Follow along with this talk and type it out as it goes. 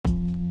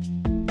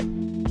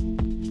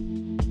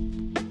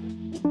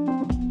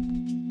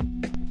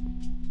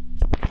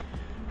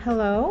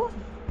Hello,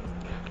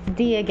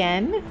 D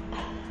again,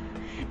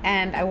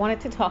 and I wanted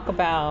to talk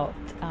about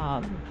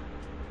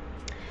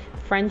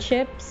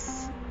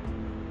friendships,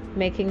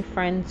 making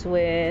friends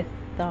with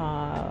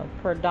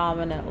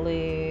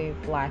predominantly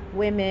black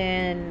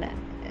women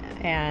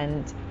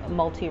and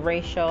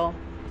multiracial.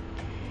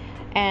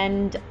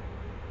 And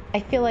I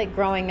feel like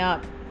growing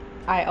up,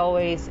 I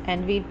always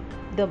envied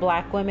the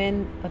black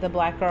women, or the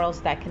black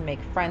girls that can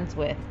make friends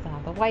with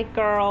the white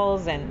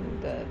girls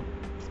and the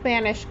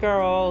Spanish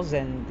girls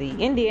and the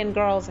Indian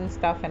girls and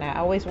stuff. And I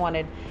always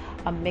wanted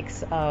a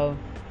mix of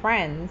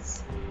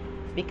friends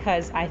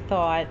because I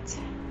thought,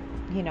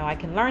 I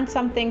can learn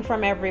something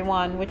from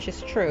everyone, which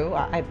is true.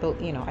 I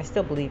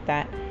still believe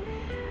that.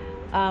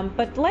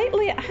 But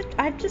lately,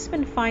 I've just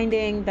been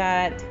finding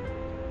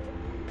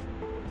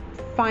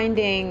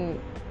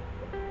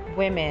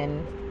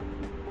women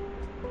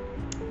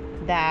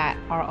that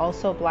are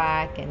also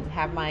black and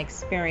have my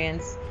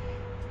experience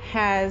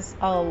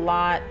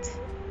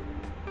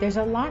there's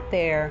a lot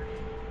there.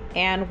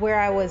 And where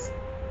I was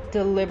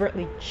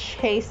deliberately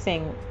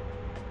chasing,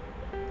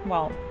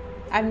 well,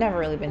 I've never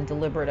really been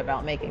deliberate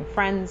about making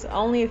friends.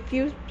 Only a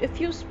few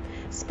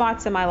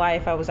spots in my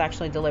life I was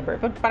actually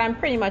deliberate, but I'm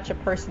pretty much a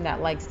person that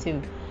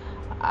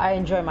I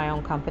enjoy my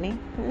own company.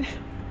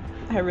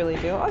 I really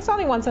do. It's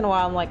only once in a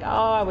while I'm like,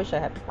 oh, I wish I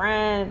had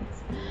friends.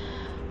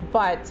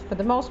 But for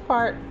the most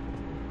part,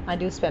 I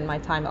do spend my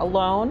time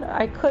alone.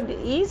 I could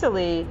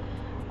easily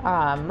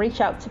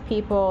reach out to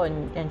people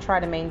and try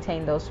to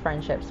maintain those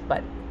friendships,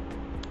 but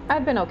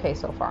I've been okay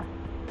so far,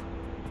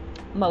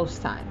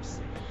 most times.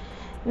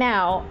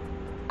 Now,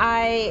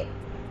 I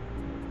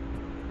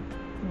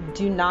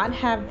do not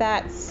have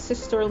that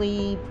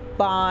sisterly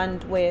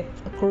bond with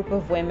a group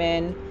of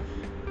women,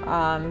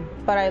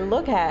 but I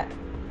look at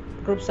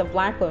groups of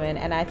black women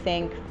and I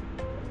think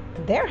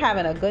they're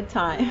having a good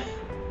time.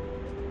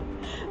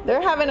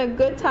 They're having a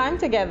good time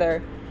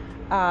together.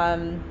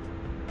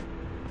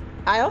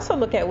 I also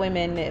look at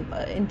women,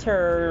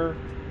 interracial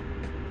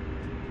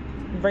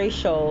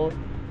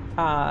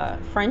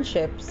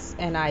friendships,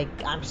 and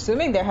I'm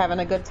assuming they're having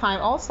a good time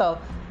also.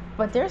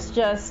 But there's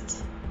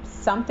just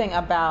something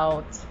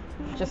about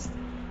just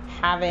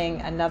having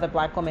another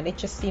black woman. It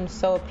just seems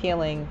so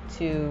appealing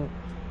to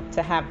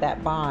have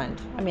that bond.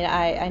 I mean,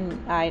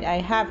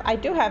 I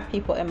do have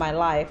people in my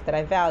life that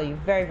I value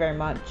very, very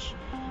much,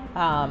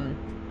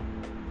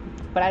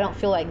 but I don't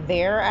feel like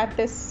they're at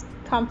the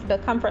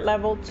comfort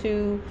level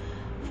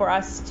for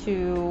us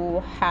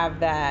to have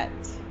that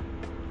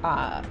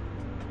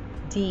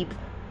deep,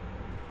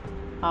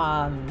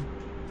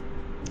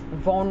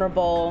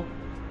 vulnerable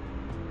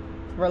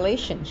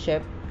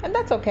relationship, and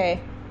that's okay.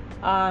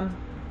 I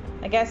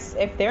guess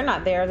if they're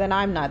not there, then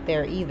I'm not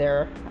there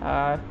either.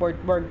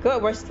 We're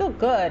good. We're still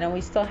good, and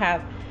we still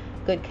have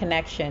good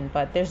connection.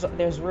 But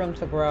there's room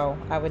to grow.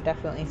 I would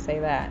definitely say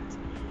that,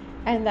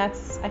 and I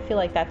feel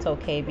like that's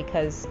okay,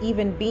 because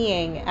even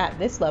being at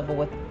this level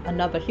with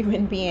another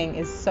human being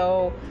is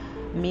so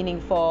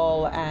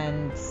meaningful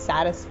and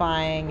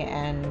satisfying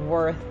and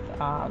worth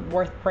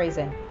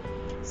praising.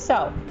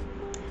 So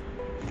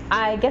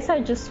I guess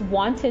I just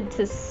wanted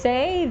to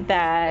say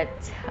that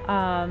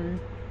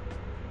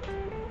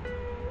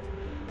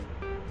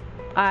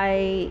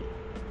I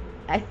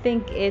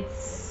think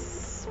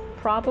it's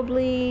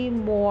probably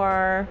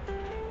more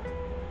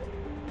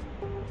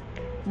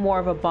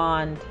of a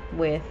bond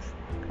with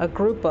a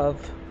group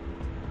of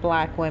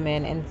black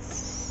women and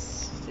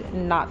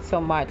not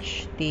so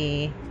much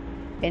the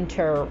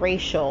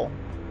interracial.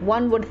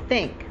 One would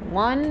think.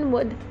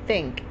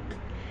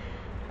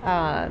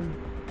 I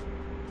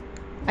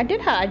do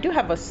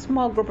have a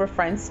small group of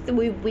friends.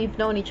 We've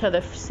known each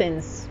other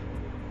since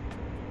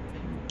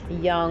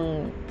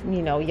younger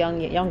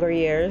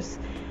years,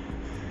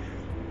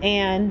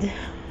 and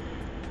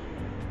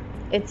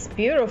it's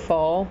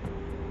beautiful.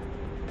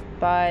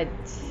 But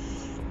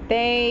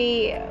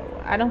I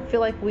don't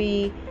feel like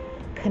we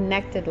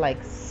connected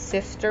like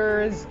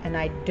sisters, and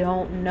I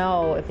don't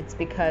know if it's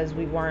because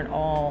we weren't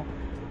all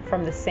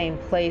from the same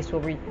place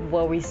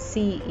where we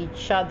see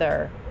each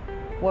other,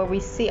 where we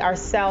see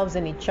ourselves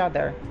in each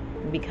other,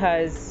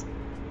 because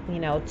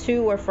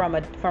two were from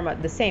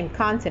the same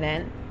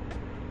continent.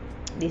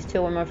 These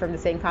two women were from the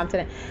same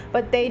continent,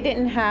 but they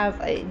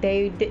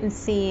didn't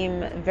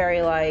seem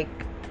very like,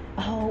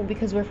 oh,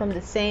 because we're from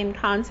the same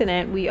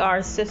continent, we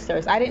are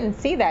sisters. I didn't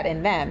see that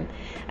in them.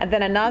 And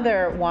then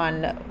another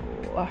one,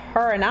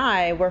 her and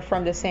I were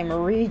from the same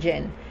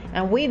region,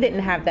 and we didn't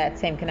have that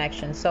same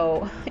connection.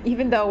 So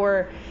even though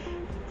we're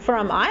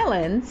from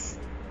islands,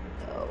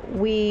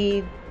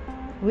 we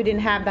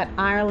didn't have that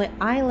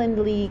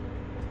islandly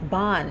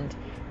bond.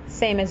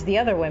 Same as the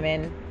other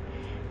women,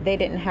 they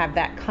didn't have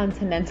that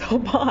continental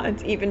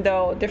bond, even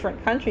though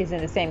different countries in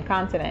the same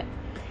continent.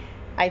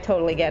 I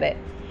totally get it.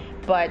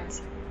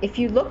 But if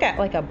you look at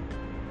like a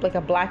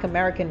black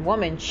American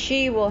woman,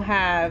 she will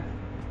have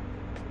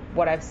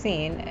what I've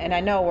seen, and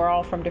I know we're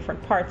all from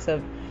different parts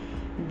of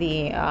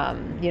the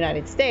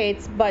United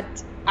States, but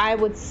I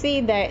would see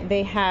that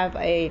they have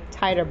a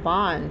tighter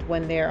bond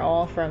when they're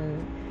all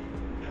from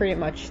pretty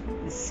much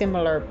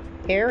similar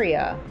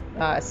area,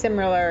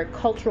 similar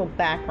cultural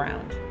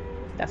background.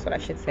 That's what I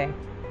should say.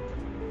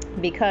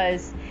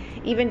 Because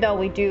even though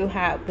we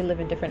live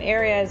in different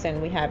areas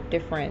and we have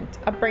different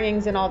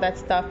upbringings and all that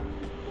stuff,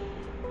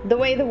 the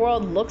way the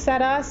world looks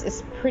at us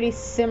is pretty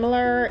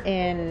similar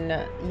in,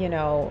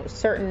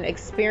 certain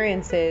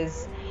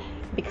experiences.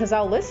 Because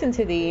I'll listen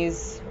to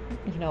these,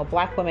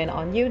 black women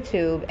on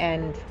YouTube,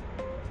 and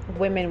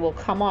women will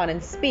come on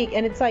and speak,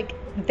 and it's like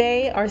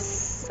a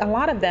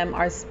lot of them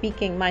are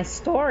speaking my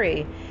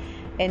story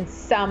in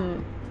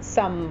some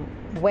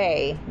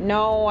way.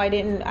 No, I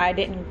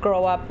didn't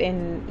grow up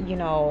in,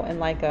 in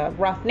like a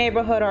rough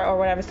neighborhood or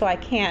whatever, so I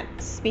can't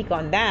speak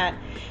on that.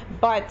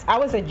 But I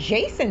was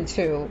adjacent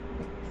to,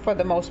 for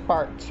the most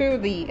part, to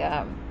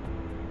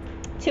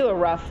a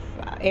rough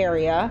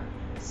area.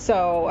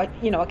 So,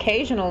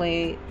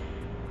 occasionally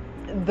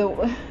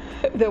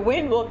the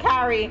wind will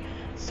carry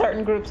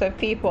certain groups of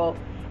people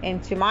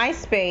into my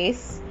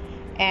space,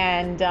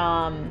 and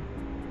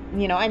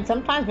and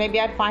sometimes maybe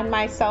I'd find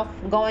myself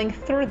going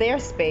through their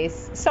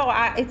space. So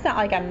it's not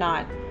like I'm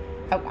not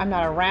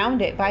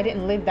around it, but I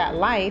didn't live that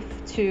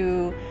life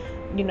to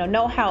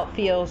know how it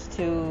feels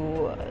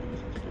to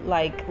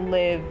like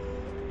live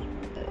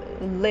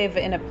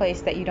in a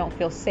place that you don't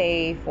feel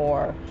safe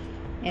or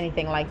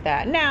anything like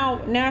that.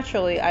 Now,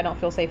 naturally, I don't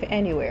feel safe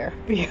anywhere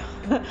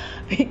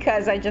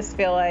because I just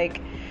feel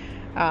like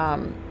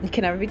you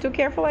can never be too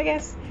careful, I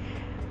guess.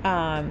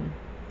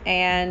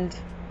 And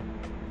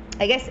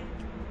I guess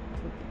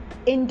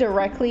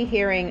indirectly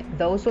hearing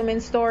those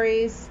women's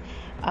stories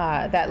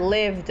that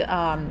lived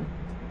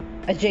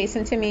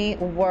adjacent to me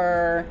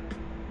were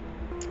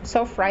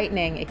so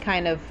frightening. It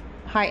kind of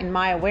heightened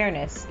my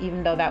awareness,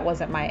 even though that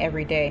wasn't my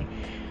everyday.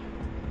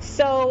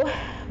 So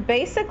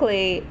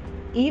basically,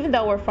 even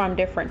though we're from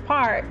different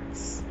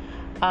parts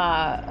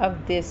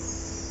of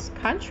this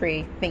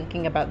country,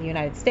 thinking about the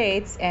United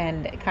States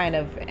and kind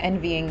of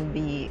envying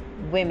the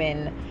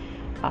women,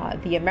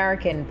 the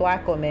American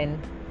black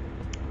women,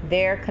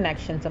 their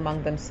connections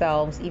among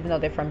themselves, even though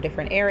they're from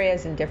different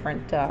areas and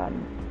different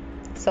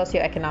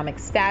socioeconomic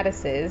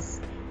statuses.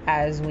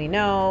 As we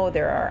know,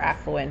 there are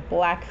affluent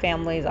black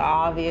families,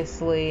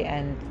 obviously,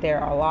 and there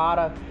are a lot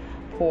of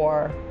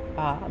poor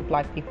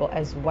black people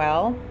as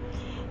well.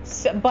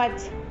 So,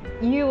 but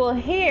you will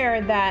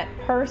hear that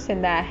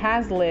person that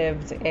has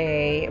lived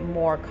a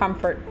more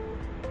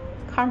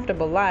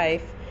comfortable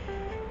life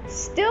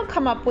still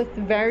come up with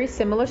very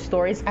similar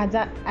stories as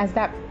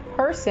that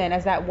person,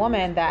 as that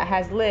woman that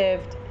has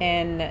lived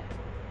in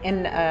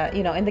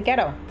the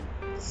ghetto.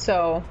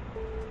 So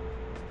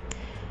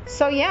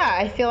yeah,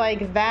 I feel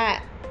like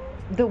that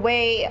the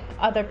way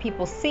other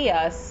people see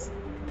us,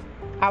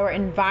 our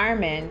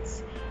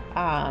environment,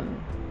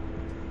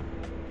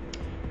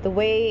 the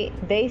way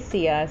they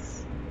see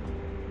us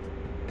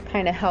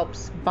kind of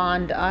helps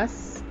bond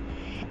us.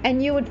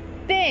 And you would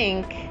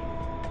think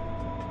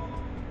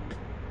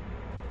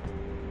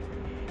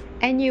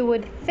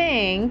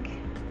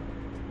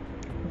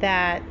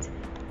that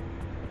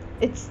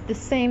it's the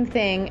same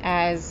thing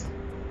as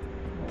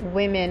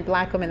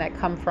black women that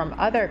come from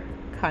other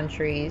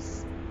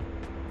countries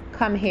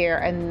come here,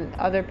 and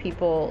other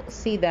people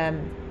see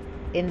them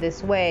in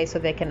this way so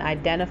they can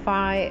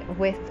identify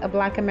with a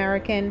black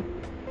American.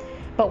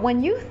 But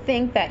when you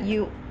think that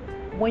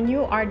when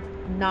you are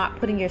not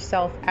putting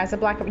yourself as a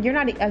black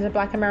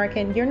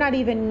American, you're not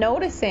even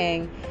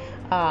noticing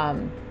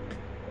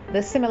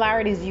the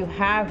similarities you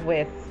have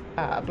with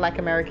black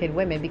American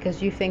women,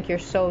 because you think you're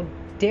so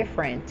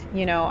different.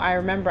 I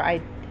remember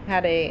I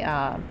had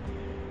a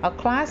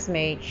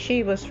classmate.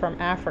 She was from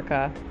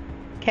Africa,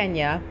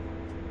 Kenya,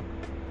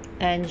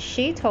 and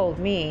she told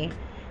me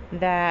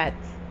that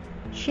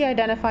she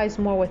identifies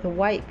more with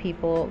white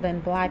people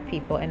than black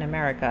people in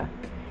America.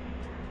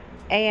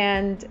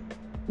 And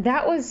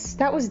that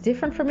was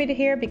different for me to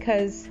hear,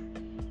 because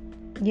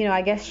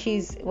I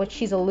guess what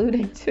she's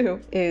alluding to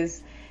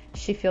is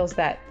she feels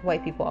that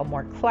white people are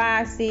more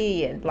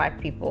classy and black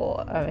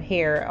people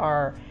here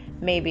are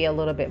maybe a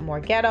little bit more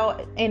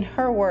ghetto, in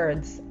her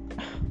words.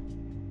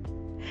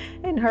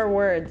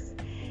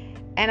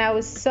 And I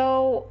was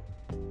so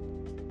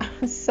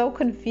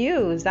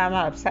confused. I'm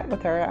not upset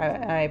with her.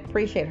 I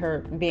appreciate her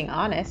being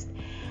honest,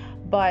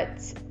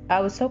 but I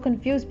was so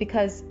confused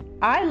because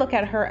I look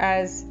at her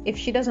as, if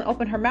she doesn't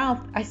open her mouth,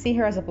 I see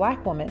her as a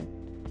black woman,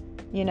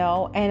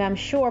 and I'm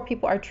sure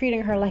people are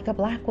treating her like a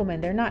black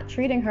woman. They're not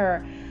treating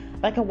her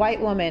like a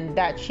white woman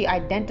that she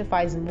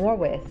identifies more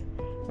with,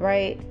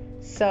 right?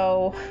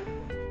 So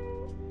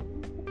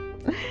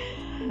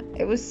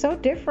it was so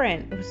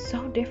different. But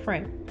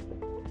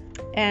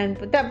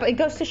it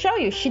goes to show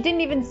you, she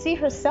didn't even see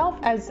herself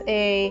as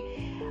I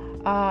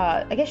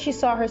guess she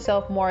saw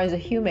herself more as a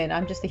human.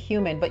 I'm just a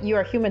human, but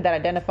you're a human that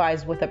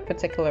identifies with a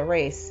particular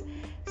race.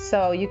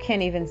 So you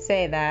can't even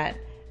say that,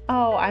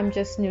 oh, I'm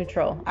just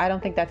neutral. I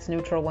don't think that's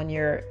neutral when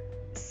you're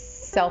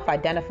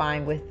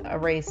self-identifying with a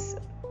race.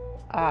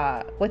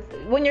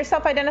 When you're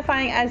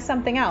self-identifying as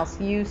something else,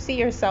 you see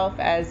yourself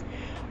as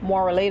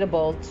more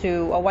relatable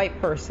to a white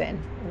person,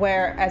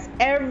 whereas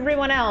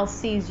everyone else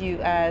sees you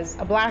as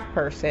a black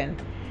person,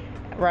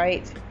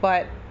 right?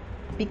 But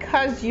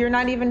because you're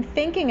not even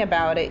thinking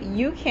about it,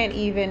 you can't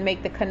even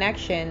make the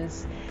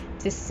connections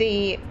to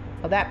see,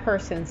 well, that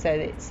person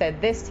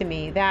said this to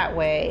me that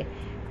way,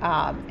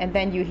 and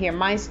then you hear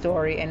my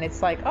story and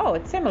it's like, oh,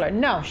 it's similar.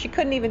 No, she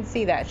couldn't even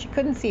see that. She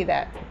couldn't see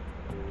that.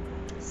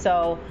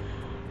 So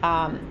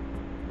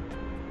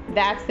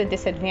that's the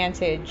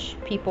disadvantage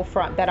people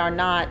that are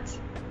not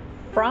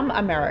from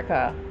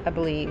America, I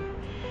believe,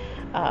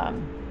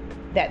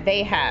 that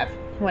they have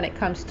when it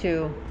comes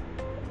to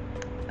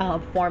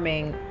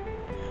forming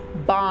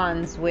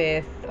bonds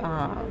with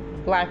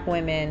black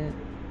women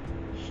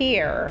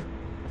here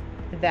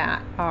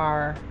that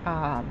are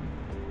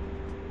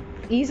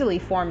easily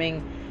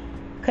forming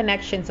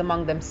connections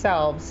among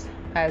themselves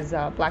as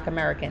black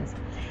Americans.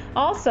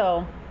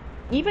 Also,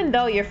 even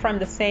though you're from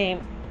the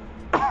same,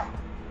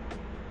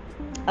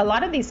 a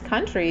lot of these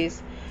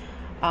countries,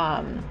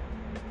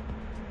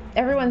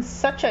 everyone's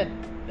such a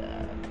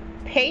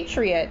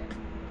patriot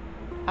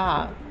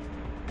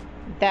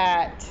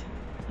that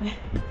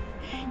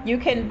you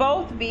can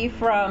both be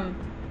from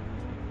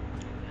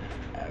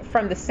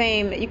the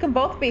same, you can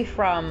both be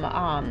from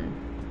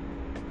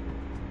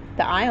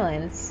the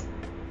islands,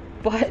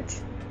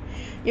 but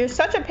you're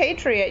such a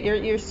patriot,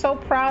 you're so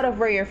proud of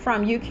where you're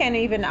from, you can't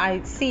even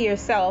see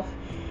yourself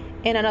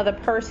in another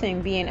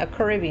person being a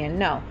Caribbean.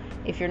 No,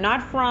 if you're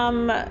not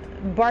from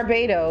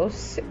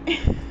Barbados,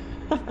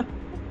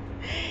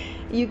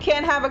 you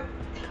can't have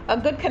a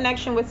good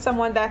connection with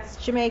someone that's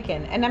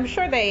Jamaican. And I'm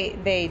sure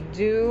they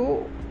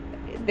do.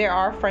 There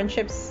are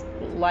friendships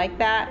like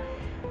that.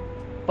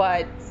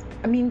 But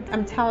I mean,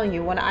 I'm telling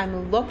you, when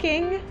I'm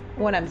looking,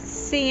 when I'm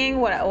seeing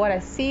what I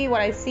see,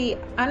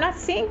 I'm not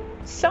seeing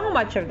so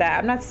much of that.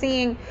 I'm not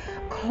seeing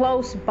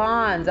close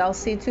bonds. I'll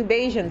see two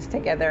Bajans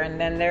together and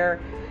then they're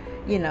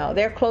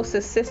close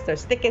as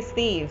sisters, thick as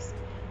thieves.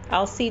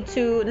 I'll see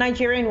two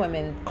Nigerian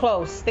women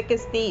close, thick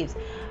as thieves.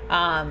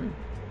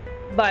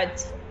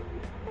 But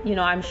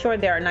I'm sure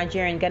there are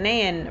Nigerian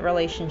Ghanaian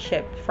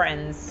relationship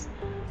friends.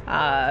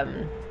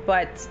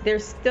 But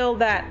there's still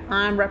that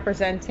I'm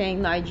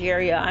representing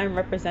Nigeria, I'm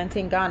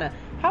representing Ghana.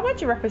 How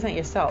about you represent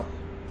yourself?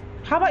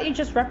 How about you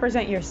just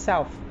represent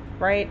yourself,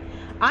 right?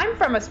 I'm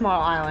from a small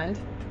island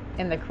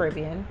in the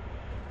Caribbean,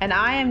 and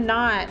I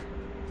don't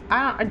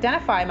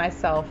identify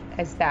myself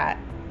as that.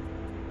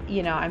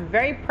 I'm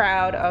very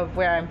proud of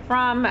where I'm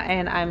from,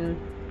 and I'm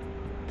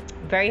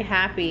very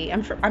happy.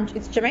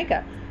 It's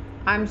Jamaica.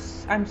 I'm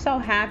so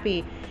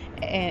happy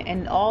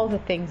in all the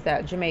things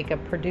that Jamaica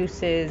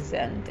produces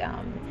and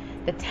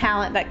the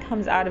talent that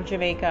comes out of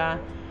Jamaica.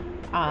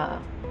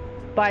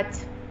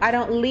 But I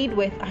don't lead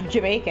with I'm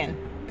Jamaican.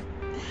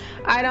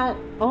 I don't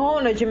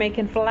own a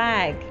Jamaican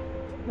flag,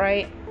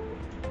 right?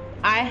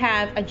 I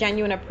have a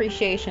genuine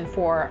appreciation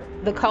for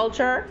the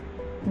culture,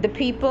 the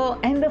people,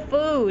 and the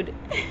food,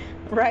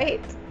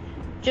 right?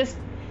 Just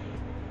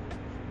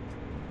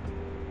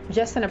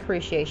an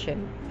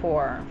appreciation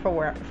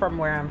from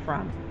where I'm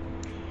from.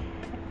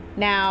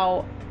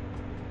 Now,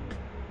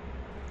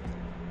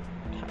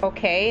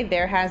 okay,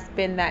 there has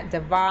been that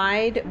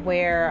divide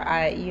where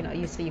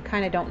you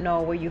kind of don't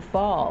know where you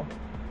fall.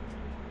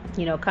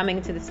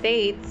 Coming to the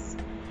States,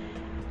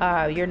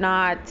 you're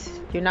not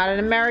an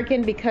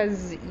American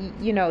because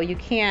you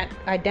can't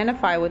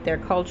identify with their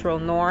cultural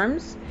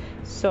norms.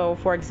 So,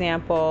 for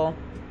example,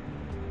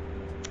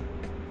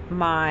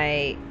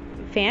 my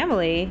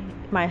family,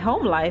 my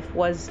home life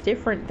was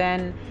different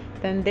than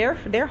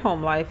their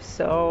home life.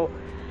 So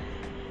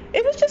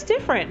it was just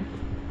different.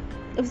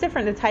 It was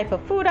different, the type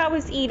of food I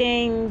was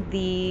eating,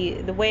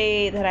 the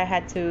way that I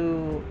had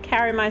to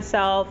carry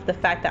myself, the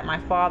fact that my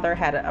father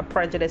had a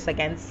prejudice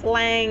against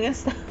slang,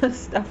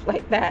 stuff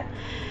like that.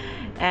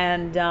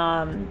 And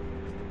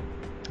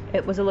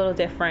it was a little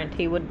different.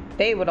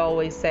 They would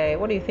always say,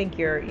 "What do you think,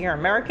 you're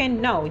American?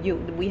 No,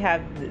 we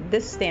have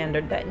this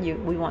standard that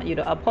we want you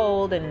to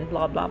uphold," and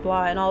blah blah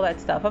blah and all that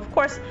stuff. Of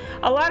course,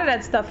 a lot of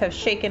that stuff has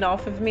shaken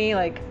off of me.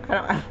 Like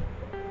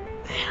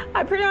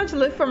I pretty much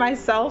live for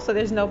myself, so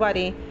there's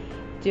nobody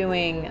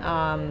doing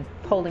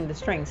holding the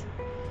strings.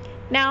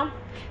 Now,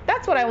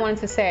 that's what I wanted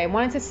to say. I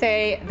wanted to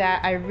say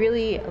that I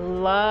really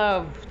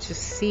love to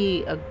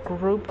see a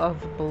group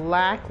of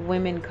black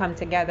women come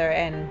together,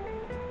 and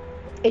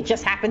it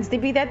just happens to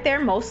be that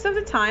most of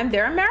the time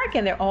they're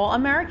American. They're all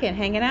American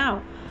hanging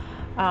out,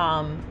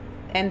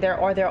 and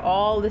they're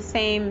all the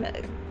same,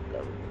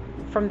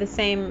 from the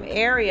same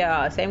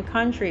area, same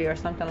country, or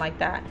something like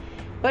that.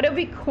 But it'd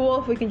be cool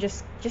if we can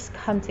just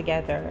come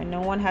together, and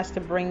no one has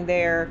to bring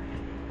their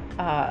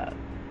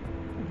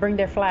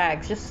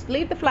flags. Just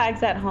leave the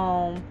flags at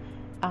home.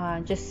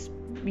 Just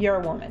you're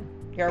a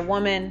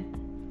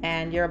woman,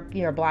 and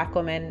you're a black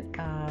woman.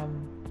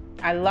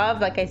 I love,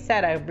 like I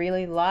said, I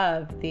really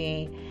love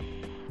the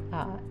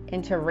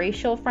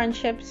interracial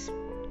friendships.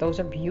 Those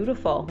are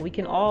beautiful. We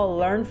can all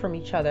learn from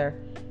each other.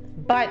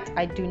 But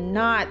I do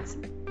not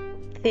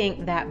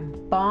think that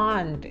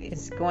bond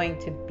is going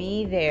to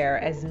be there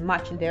as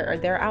much. There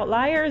are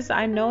outliers.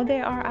 I know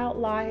there are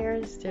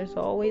outliers. There's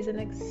always an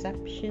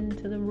exception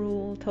to the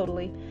rule.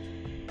 Totally.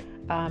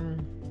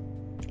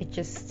 It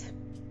just,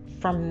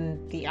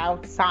 from the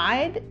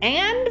outside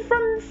and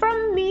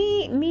from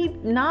me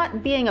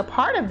not being a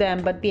part of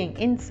them, but being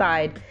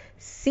inside,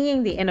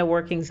 seeing the inner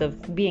workings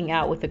of being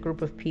out with a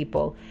group of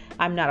people.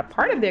 I'm not a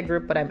part of their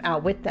group, but I'm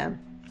out with them.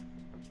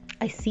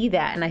 I see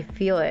that and I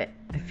feel it.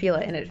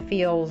 And it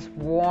feels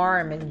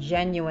warm and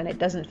genuine. It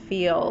doesn't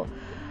feel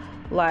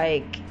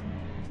like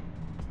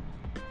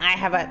I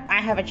have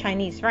a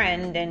Chinese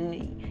friend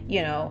and,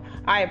 you know,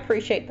 I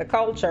appreciate the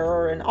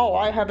culture, and oh,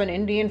 I have an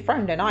Indian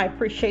friend and I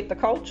appreciate the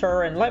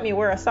culture and let me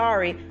wear a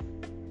sari.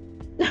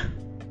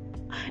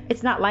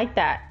 It's not like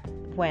that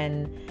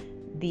when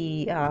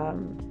the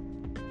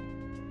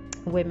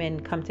women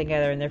come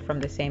together and they're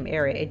from the same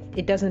area.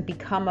 It doesn't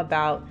become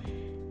about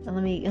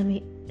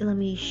let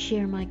me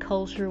share my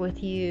culture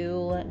with you.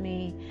 Let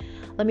me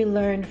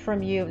learn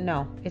from you.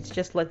 No, it's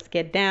just, let's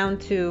get down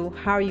to,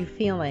 how are you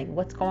feeling?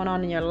 What's going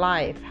on in your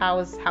life?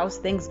 How's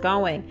things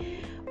going?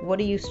 What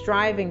are you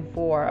striving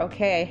for?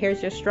 Okay,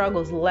 here's your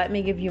struggles. Let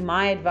me give you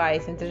my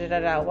advice and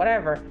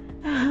whatever.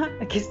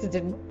 I guess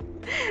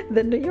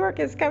the New York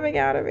is coming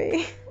out of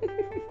me.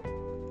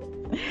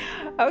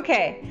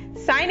 Okay,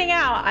 signing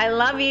out. I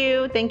love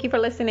you. Thank you for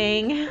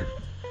listening.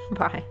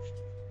 Bye.